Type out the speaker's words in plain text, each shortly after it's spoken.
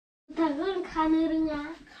Takkan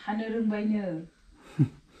kanerunga. Kanerung bayne.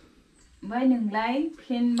 Bay nunglai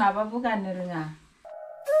plain maba bu kanerunga.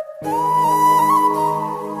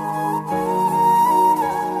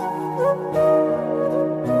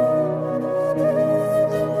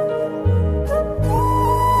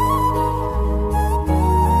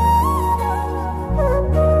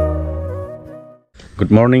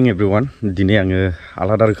 Good morning everyone. Dini आङो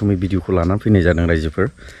आलादा रोखोमनि भिडिअखौ लानानै फैनाय जादों रायजोफोर.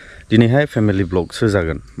 दिनैहाय फेमिलि ब्लगसो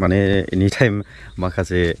जागोन. माने एनि टाइम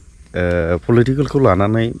माखासे पलिटिकेलखौ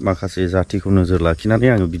लानानै माखासे जातिखौ नोजोर लाखिनानै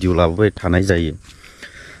आङो भिडिअ लाबोबाय थानाय जायो.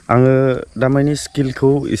 आङो दामानि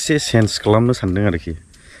स्किलखौ एसे चेन्ज खालामनो सानदों आरोखि.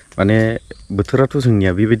 माने बोथोराथ'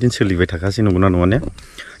 जोंनिया बेबायदिनो सोलिबाय थाखासै नंगौना नङा ने?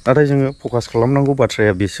 नाथाय जोङो फकास खालामनांगौ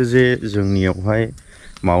बाथ्राया बेसो जे जोंनियावहाय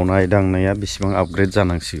मावनाय दांनाया बेसेबां आपग्रेड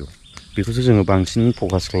जानांसिगौ. बेखौसो जोङो बांसिन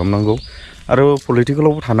फकास खालामनांगौ आरो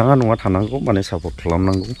पलिटिकेलावबो थानाङा नङा थानांगौ माने सापर्ट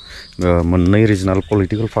खालामनांगौ. मोननै रिजनाल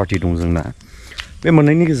पलिटिकेल पार्टि दं जोंना. बे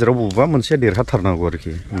मोननैनि गेजेराव बबेबा मोनसेया देरहाथारनांगौ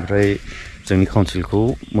आरोखि. ओमफ्राय जोंनि काउन्सिलखौ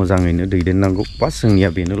मोजाङैनो दैदेननांगौ बास जोंनिया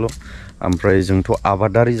बेनोल'. ओमफ्राय जोंथ'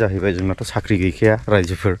 आबादारि जाहैबाय, जोंनाथ' साख्रि गैखाया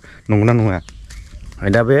रायजोफोर, नंगौना नङा?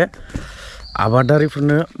 दा बे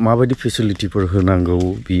आबादारिफोरनो माबायदि फेसिलिटिफोर होनांगौ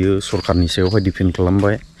बियो सरकारनि सायावहाय डिपेन्ड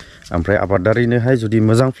खालामबाय. ओमफ्राय आबादारिनोहाय जुदि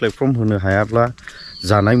मोजां प्लेटफर्म होनो हायाब्ला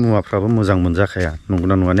जानाय मुवाफ्राबो मोजां मोनजाखाया,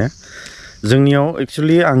 नंगौना नङा ने? जोंनियाव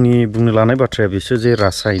एक्चुअलि आंनि बुंनो लानाय बाथ्राया बेसो जे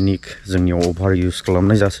रासायनिक जोंनियाव अभार इउज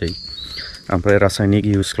खालामनाय जासै. ओमफ्राय रासायनिक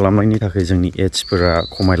इउज खालामनायनि थाखाय जोंनि एजफोरा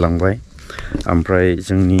खमायलांबाय. ओमफ्राय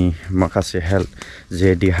जोंनि माखासे हेल्थ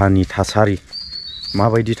जे देहानि थासारि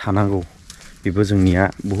माबायदि थानांगौ बेबो जोंनिया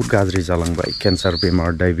बहुद गाज्रि जालांबाय. केन्सार बेमार,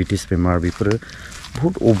 डायबेटिस बेमार बेफोरो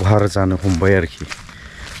बहुद अभार जानो हमबाय आरोखि.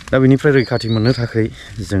 दा बेनिफ्राय रैखाथि मोननो थाखाय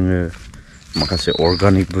जोङो माखासे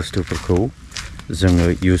अर्गानिक बुस्थुफोरखौ जोङो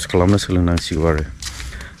इउज खालामनो सोलोंनांसिगौ आरो.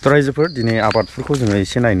 थ' रायजोफोर दिनै आबादफोरखौ जोङो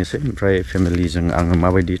एसे नायनोसै. ओमफ्राय फेमिलिजों आङो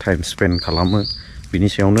माबायदि टाइम स्पेन्ड खालामो बिनि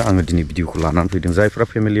सायावनो आङो दिनै भिडिअखौ लानानै फैदों. जायफ्रा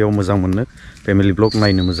फेमिलियाव मोजां मोनो, फेमिलि ब्लग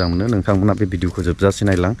नायनो मोजां मोनो, नोंथांमोना बे भिडिअखौ जोबजासे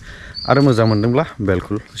नायलां आरो मोजां मोनदोंब्ला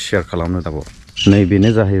बेलखौ शेयार खालामनो दाबाव.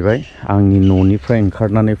 नैबेनो जाहैबाय आंनि न'निफ्राय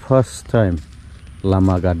ओंखारनानै फार्स्ट टाइम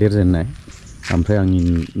लामा गादेरजेननाय. ओमफ्राय आंनि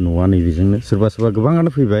न'आ नैबेजोंनो. सोरबा सोरबा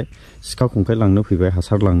गोबाङानो फैबाय, सिखा खंखाइ लांनो फैबाय,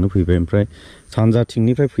 हासार लांनो फैबाय. ओमफ्राय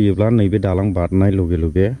सानजाथिंनिफ्राय फैयोब्ला नैबे दालां बारनाय लगे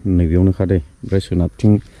लगे नैबेयावनोखा दै. ओमफ्राय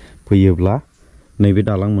सोनाबथिं फैयोब्ला नैबे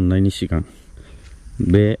दालां मोननायनि सिगां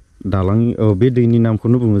बे दालांनि बे दैनि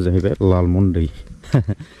नामखौनो बुङो जाहैबाय लालमन दै.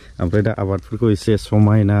 ओमफ्राय दा आबादफोरखौ एसे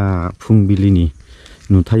समायना फुंबिलिनि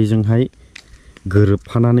नुथायजोंहाय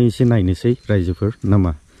गोरोबफानानै एसे नायनोसै रायजोफोर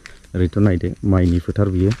नामा? ओरैथ' नायदो माइनि फोथार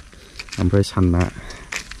बियो. ओमफ्राय सानना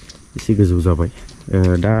एसे गोजौ जाबाय.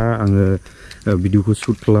 दा आङो भिडिअखौ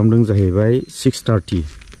शुट खालामदों जाहैबाय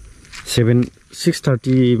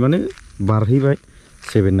 6:30 माने बारहैबाय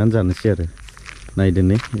 7 जानोसै आरो. नायदो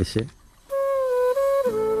नै एसे.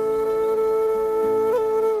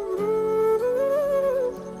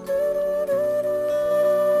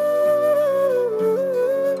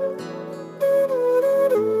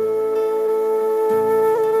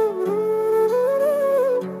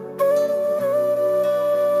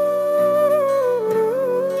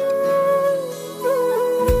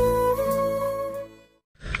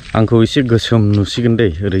 आंखौ एसे गोसोम नुसिगोन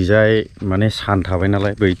दै ओरैजाय माने सान थाबाय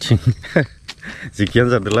नालाय बैथिं. जिखियानो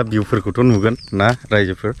जादोंला भिउफोरखौथ' नुगोन ना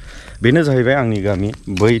रायजोफोर. बेनो जाहैबाय आंनि गामि.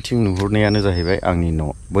 बैथिं नुहुरनायानो जाहैबाय आंनि न'.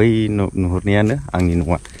 बै नुहुरनायानो आंनि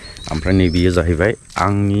न'आ. ओमफ्राय नैबेयो जाहैबाय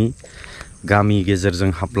आंनि गामि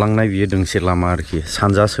गेजेरजों हाबलांनाय बियो दोंसे लामा आरोखि.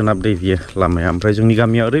 सानजा सोनाब दै बियो लामाया. ओमफ्राय जोंनि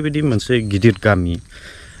गामिया ओरैबायदि मोनसे गिदिर गामि.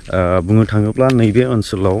 बुंनो थाङोब्ला नैबे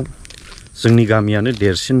ओनसोलाव जोंनि गामियानो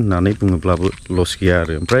देरसिन होननानै बुङोब्लाबो लस गैया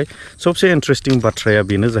आरो. ओमफ्राय सबसे इन्ट्रेस्टिं बाथ्राया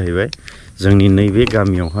बेनो जाहैबाय जोंनि नैबे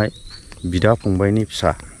गामियावहाय बिदा फंबायनि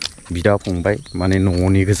फिसा, बिदा फंबाय माने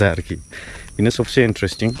न'नि गोजा आरोखि. बेनो सबसे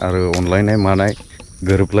इन्ट्रेस्टिं. आरो अनलायनाय मानाय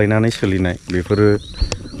गोरोबलायनानै सोलिनाय बेफोरो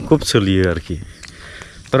खुब सोलियो आरोखि.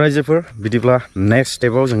 रायजोफोर बिदिब्ला नेक्स्ट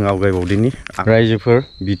स्टेपाव जों आवगायबावदिनि. रायजोफोर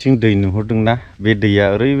बिथिं दै नुहुरदोंना? बे दैया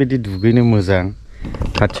ओरैबायदि दुगैनो मोजां.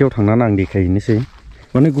 खाथियाव थांनानै आं देखायहैनोसै.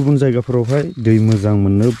 माने गुबुन जायगाफोरावहाय दै मोजां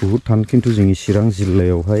मोननो बहुद थान, खिन्थु जोंनि चिरां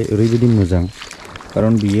जिल्लायावहाय ओरैबायदि मोजां.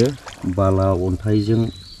 खारन बियो बाला अन्थाइजों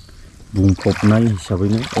बुंफबनाय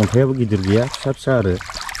हिसाबैनो, अन्थाइयाबो गिदिर गैया, फिसा फिसा आरो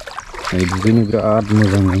दुगैनो बिराद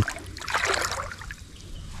मोजां.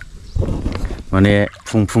 माने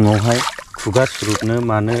फुं फुङावहाय खुगा सुरुबनो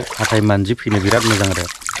मानो हाथाय मानजि फैनो बिराद मोजां आरो.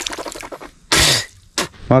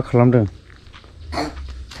 मा खालामदों?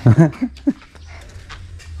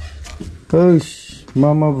 मा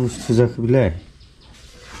बुस्थु जाखो बिलाय?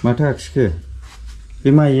 माथो आखिखो?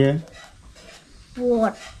 बे मायो?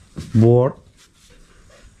 बट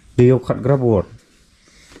दैयाव खारग्रा बट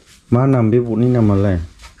मा नाम बे बटनि नामालाय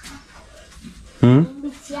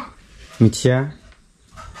मिथिया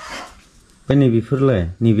नै बेफोरलाय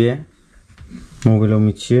नैबे मबाइलाव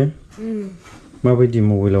मिथियो माबायदि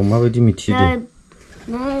मबाइलाव माबायदि मिथियो दे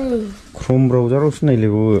क्रोम ब्राउजारावसो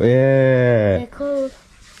नायलायबावो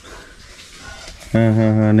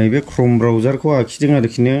नैबे क्रोम ब्राउजारखौ आखिदों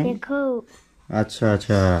आरोखि नों आच्छा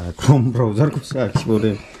आच्छा क्रोम ब्राउजारखौसो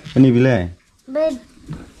आखिबावदों नैबेलाय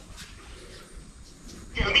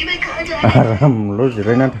आरामल'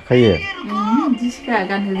 जिरायना थाखायो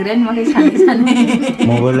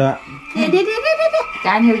मबाइला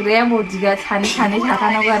गानहोग्राया बदिगा सानै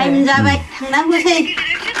थाखानांगौ आरो जाबाय थांनांगौसै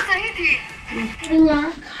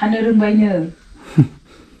खानो रोंबायनो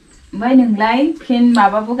ओमफ्राय नोंलाय पेन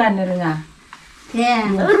माबाबो गाननो रोङा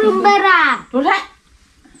रोंबायरा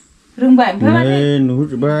रोंबाय ओमफ्राय नै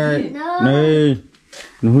नुहुरजोबबाय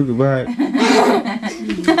नुहुरजोबबाय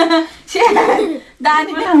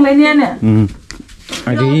दानिबो थांलायनायानो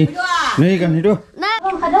आदै नै गानहैद'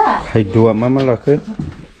 खायद'आ मा लाखो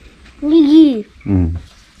मिगि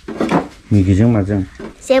मिगिजों माजों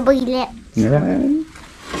जेबो गैला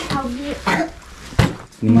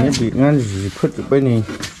नोंनिया बेगआ जिफोरजोब्बाय नै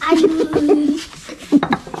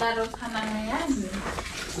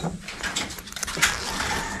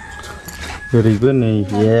ओरैबो नै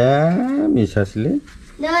मिसासलै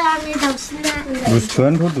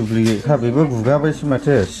बुस्थुआनोथ' दुप्लिकेटखा बेबो गुगाबायसो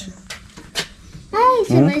माथो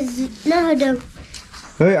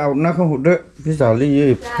ओइ आउटनाखौ हरदो बे जालियो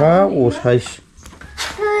एफा असाइस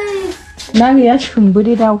ना गैया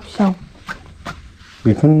सोंबोदे दाउ फिसाव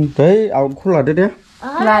बेखौनो दै आउटखौ लादो दे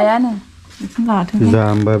लायानो लाथों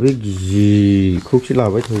जाम्बा बे गिजिखौसो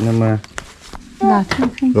लाबाय थायो नामा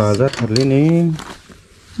लाजाथारलै नै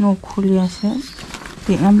नखलियासो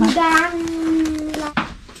बेगनामा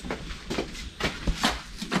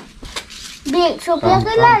बेग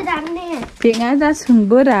सफैयाखैलाय दानदे बेगआ दा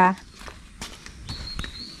सोंबोरा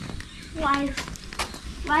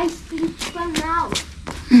Vice principal now.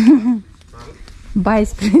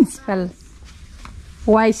 Vice principal.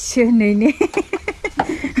 Vice होनैने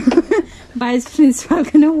Vice principal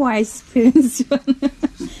खोनो Vice principal.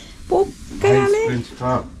 पक्कायाले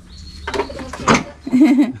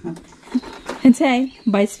होनसै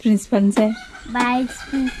Vice principal होनसै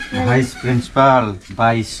Vice principal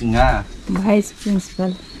Vice nga Vice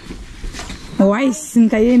principal Vice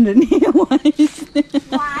होनखायो होनदों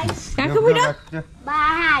Vice गाखोफैदो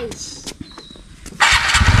Vice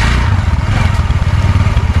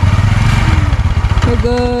So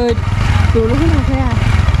good dulu kan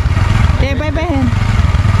apa ya bye bye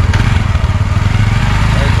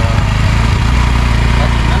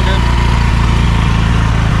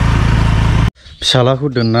फिसालाखौ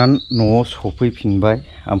दोननानै न'आव सफैफिनबाय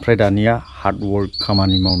ओमफ्राय दानिया हार्ड वर्क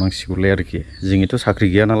खामानि मावनांसिगौलाय आरोखि जोंनिथ' साख्रि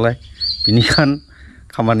गैया नालाय बिनिखायनो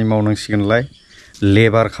खामानि मावनांसिगोनलाय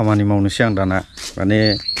लेबार खामानि मावनोसै आं दाना माने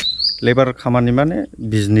लेबार खामानि माने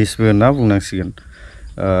बिजनेसबो होनना बुंनांसिगोन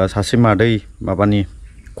सासे मादै माबानि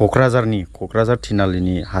क'क्राझार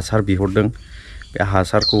थिनालिनि हासार बिहरदों बे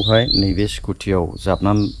हासारखौहाय नैबे स्कुटियाव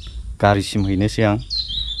जाबनानै गारिसिम हैनोसै आं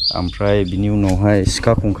ओमफ्राय बिनि उनावहाय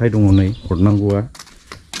सिखा खंखाइ दङ नै हरनांगौआ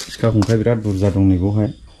सिखा खंखाइ बिराद बुरजा दं नैबावहाय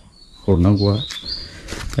हरनांगौआ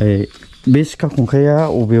बे सिखा खंखाइया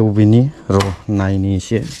अबेनि र' नायनि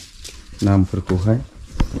एसे नामफोरखौहाय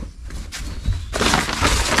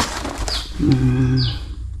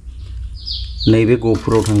नैबे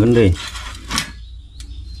गफुराव थांगोन दै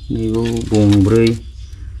नैबाव गंब्रै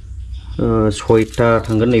सयथा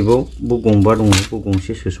थांगोन नैबाव गंबा दङ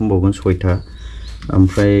गंसे सोसनबावगोन सयथा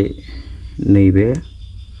ओमफ्राय नैबे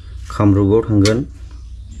कामरुपाव थांगोन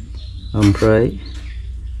ओमफ्राय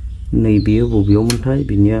नैबेयो बबेयावमोनथाय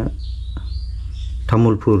बिनिया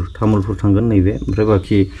तामुलपुर थांगोन नैबे ओमफ्राय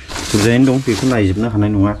बाखि बुरजायैनो दं बेखौ नायजोबनो हानाय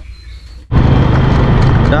नङा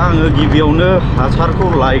दा आङो गिबियावनो हासारखौ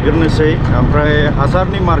लायग्रोनोसै ओमफ्राय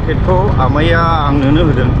हासारनि मार्केटखौ आमाइया आंनोनो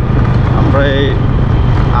होदों ओमफ्राय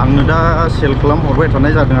आंनो दा सेल खालामहरबाय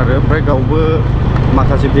थानाय जादों आरो ओमफ्राय गावबो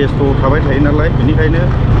माखासे बेस्थ' थाबाय थायो नालाय बेनिखायनो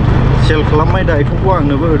सेल खालामनाय दायथ'खौ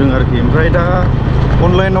आंनोबो होदों आरोखि ओमफ्राय दा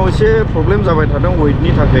अनलाइनाव एसे प्रब्लेम जाबाय थादों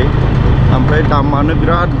वेटनि थाखाय ओमफ्राय दामानो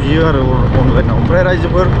बिराद बियो आरो अनलाइनाव ओमफ्राय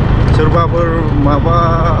रायजोफोर सोरबाफोर माबा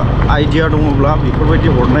आइडिया दङब्ला बेफोरबायदि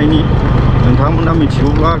हरनायनि नोंथांमोना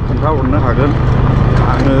मिथिगौब्ला खोन्थाहरनो हागोन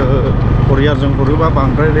आङो करियारजों हरोबा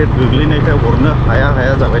बांद्राय रेट गोग्लैनायखाय हरनो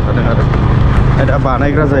हाया जाबाय थादों आरो दा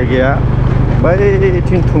बानायग्रा जायगाया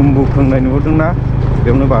बैथिं थुम्बुखांनाय नुहरदोंना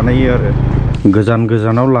बेयावनो बानायो आरो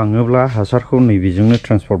गोजानाव लाङोब्ला हासारखौ नैबेजोंनो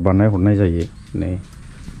ट्रान्सपर्ट बानायहरनाय जायो नै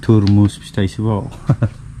तुरमुस फिथाइसोबाव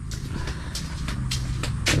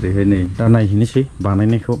ओरैहाय नै दा नायहैनोसै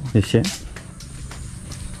बानायनायखौ एसे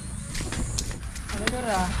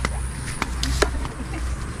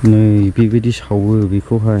नै बेबायदि सावो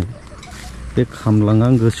बेखौहाय बे खामलाङा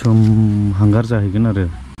गोसोम हांगार जाहैगोन आरो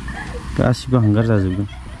गासिबो हांगार जाजोबगोन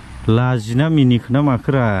लाजिना मिनिखोना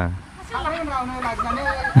माखोरा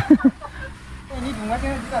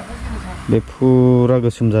बे फुरा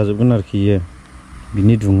गोसोम जाजोबगोन आरोखि इयो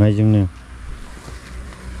बिनि दुंनायजोंनो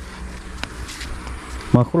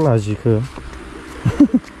माखौ लाजिखो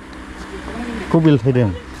खौ बेलथायदों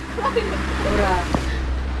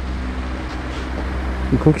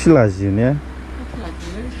बेखौ खि लाजियो ने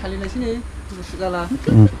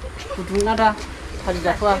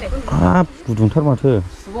हाब गुदुंथार माथो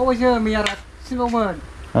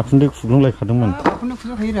आखुन्दै खुदुंलायखादोंमोन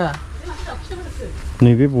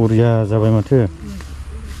नैबे बरिया जाबाय माथो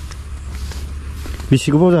बेसे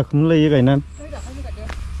गोबाव जाखोमोनलाय इयो गायनानै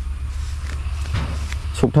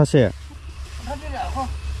सप्तासे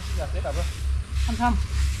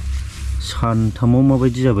सानथामाव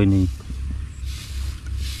माबायदि जाबाय नै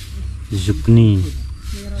जुगनि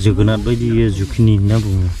जोगोनार बायदि जुखिनि होनना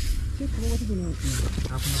बुङो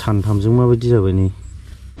सानथामजों माबायदि जाबाय नै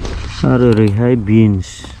आरो ओरैहाय बिन्स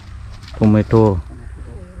टमेट'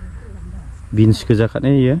 बिन्स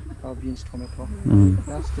गोजाखानाय इयो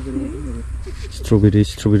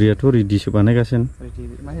स्ट्रबेरियाथ' रेडिसो बानायगासिनो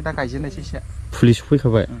फुलि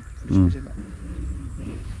सफैखाबाय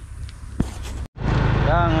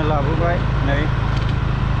दा आङो लाबोबाय नै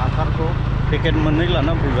हासारखौ पेकेट मोननै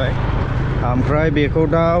लाना फैबाय ओमफ्राय बेखौ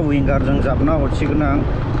दा विंगारजों जाबना हरसिगोन आं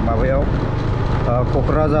माबायाव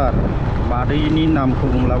क'क्राझार मादैनि नामखौ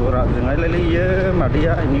बुंलाबो जोंहायलाय इयो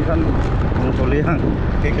मादैया बेनिखायनो बुंथ'लै आं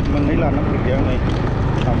पेकेट मोननै लाना फैबाय आं नै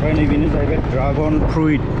ओमफ्राय नैबेनो जाहैबाय ड्रागन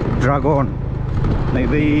फ्रुइट ड्रागन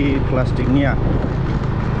नैबै प्लास्टिकनिया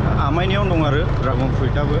आमाइनियाव दं आरो ड्रागन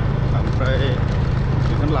फ्रुइटआबो ओमफ्राय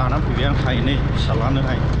बेखौनो लाना फैबाय आं थाइनै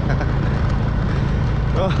फिसालानोहाय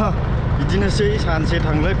बिदिनोसै सानसे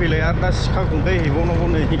थांलाय फैलाय आरो दा सिखा खंखाइ हैबावनांगौ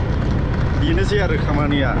नै बेनोसै आरो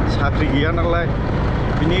खामानिया साख्रि गैया नालाय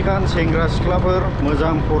बेनिखायनो सेंग्रा सिख्लाफोर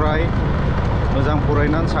मोजां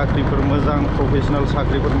फरायनानै साख्रिफोर मोजां प्रफेसनेल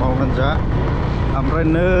साख्रिफोर मावनानै जा ओमफ्राय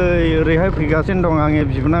नै ओरैहाय फैगासिनो दं आंनि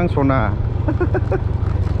बिबोनां सना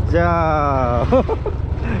जा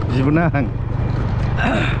बिबोनां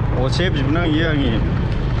असे बिबोनां इयो आंनि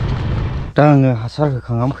दा आङो हासार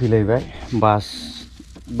होखांनानै फैलायबाय बास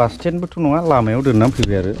स्टेन्डबोथ' नङा लामायाव दोननानै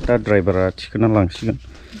फैबाय आरो दा ड्राइभारा थिखोनानै लांसिगोन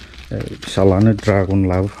फिसालानो ड्रागन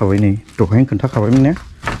लाबोफाबाय नै दहायनो खोन्थाखाबायमोन ने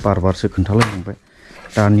बारसो खोन्थालायलांबाय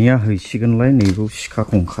दानिया हैसिगोनलाय नैबेयाव सिखा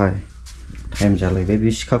खंखाइ टाइम जालायबाय बे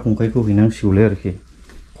सिखा खंखाइखौ हैनांसिगौलाय आरोखि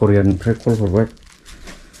करियारनिफ्राय कल हरबाय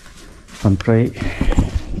ओमफ्राय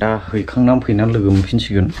दा हैखांनानै फैनानै लोगो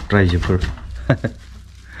मोनफिनसिगोन रायजोफोर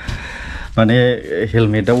माने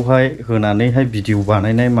हेलमेटावहाय होनानैहाय भिडिअ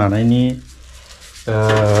बानायनाय मानायनि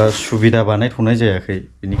सुबिदा बानायथ'नाय जायाखै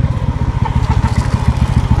बेनिखायनो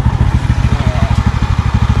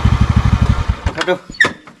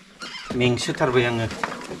मेंसोथारबाय आङो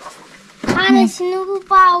आरो सिनोबो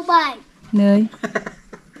बावबाय नै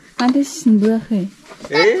माथो सिनबोआखै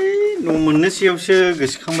ओइ न' मोननोसैयावसो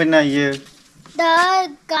गोसोखांबायना इयो दा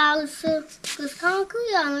गावसो गोसोखांखै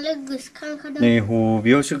आंलाय गोसोखांखादों नै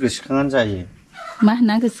हबेयावसो गोसोखाङानो जायो मा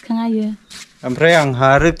होनना गोसोखाङा इयो ओमफ्राय आंहा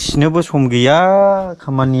आरो खिनोबो सम गैया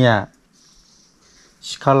खामानिया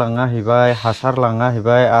सिखा लांना हैबाय हासार लांना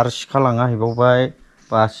हैबाय आरो सिखा लांना हैबावबाय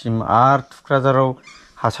बासिम आरो थुक्राझाराव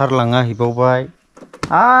हासार लांना हैबावबाय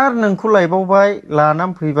आरो नोंखौ लायबावबाय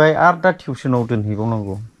लानानै फैबाय आरो दा टिउसनाव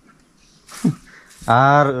दोनहैबावनांगौ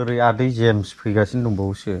आरो ओरै आदै जेम्स फैगासिनो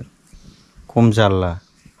दंबावोसो खम जारला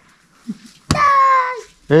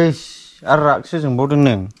आरो रागसो जोंबावदों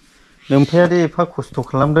नोमफायादि एफा खस्थ'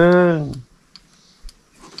 खालामदों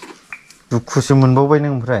दुखुसो मोनबावबाय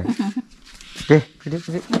नों ओमफ्राय दे फैदो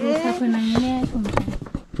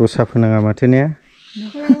रसा फोनाङा माथो ने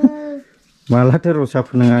मालाथो रसा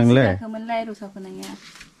फोनाङा आंलाय रसा फोनाङा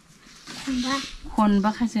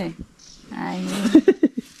खनबाखासै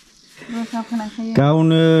रसा फोनांखायो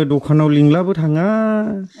गावनो दखानाव लिंलाबो थाङा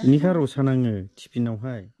बेनिखाय रसा नाङो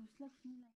टिफिनावहाय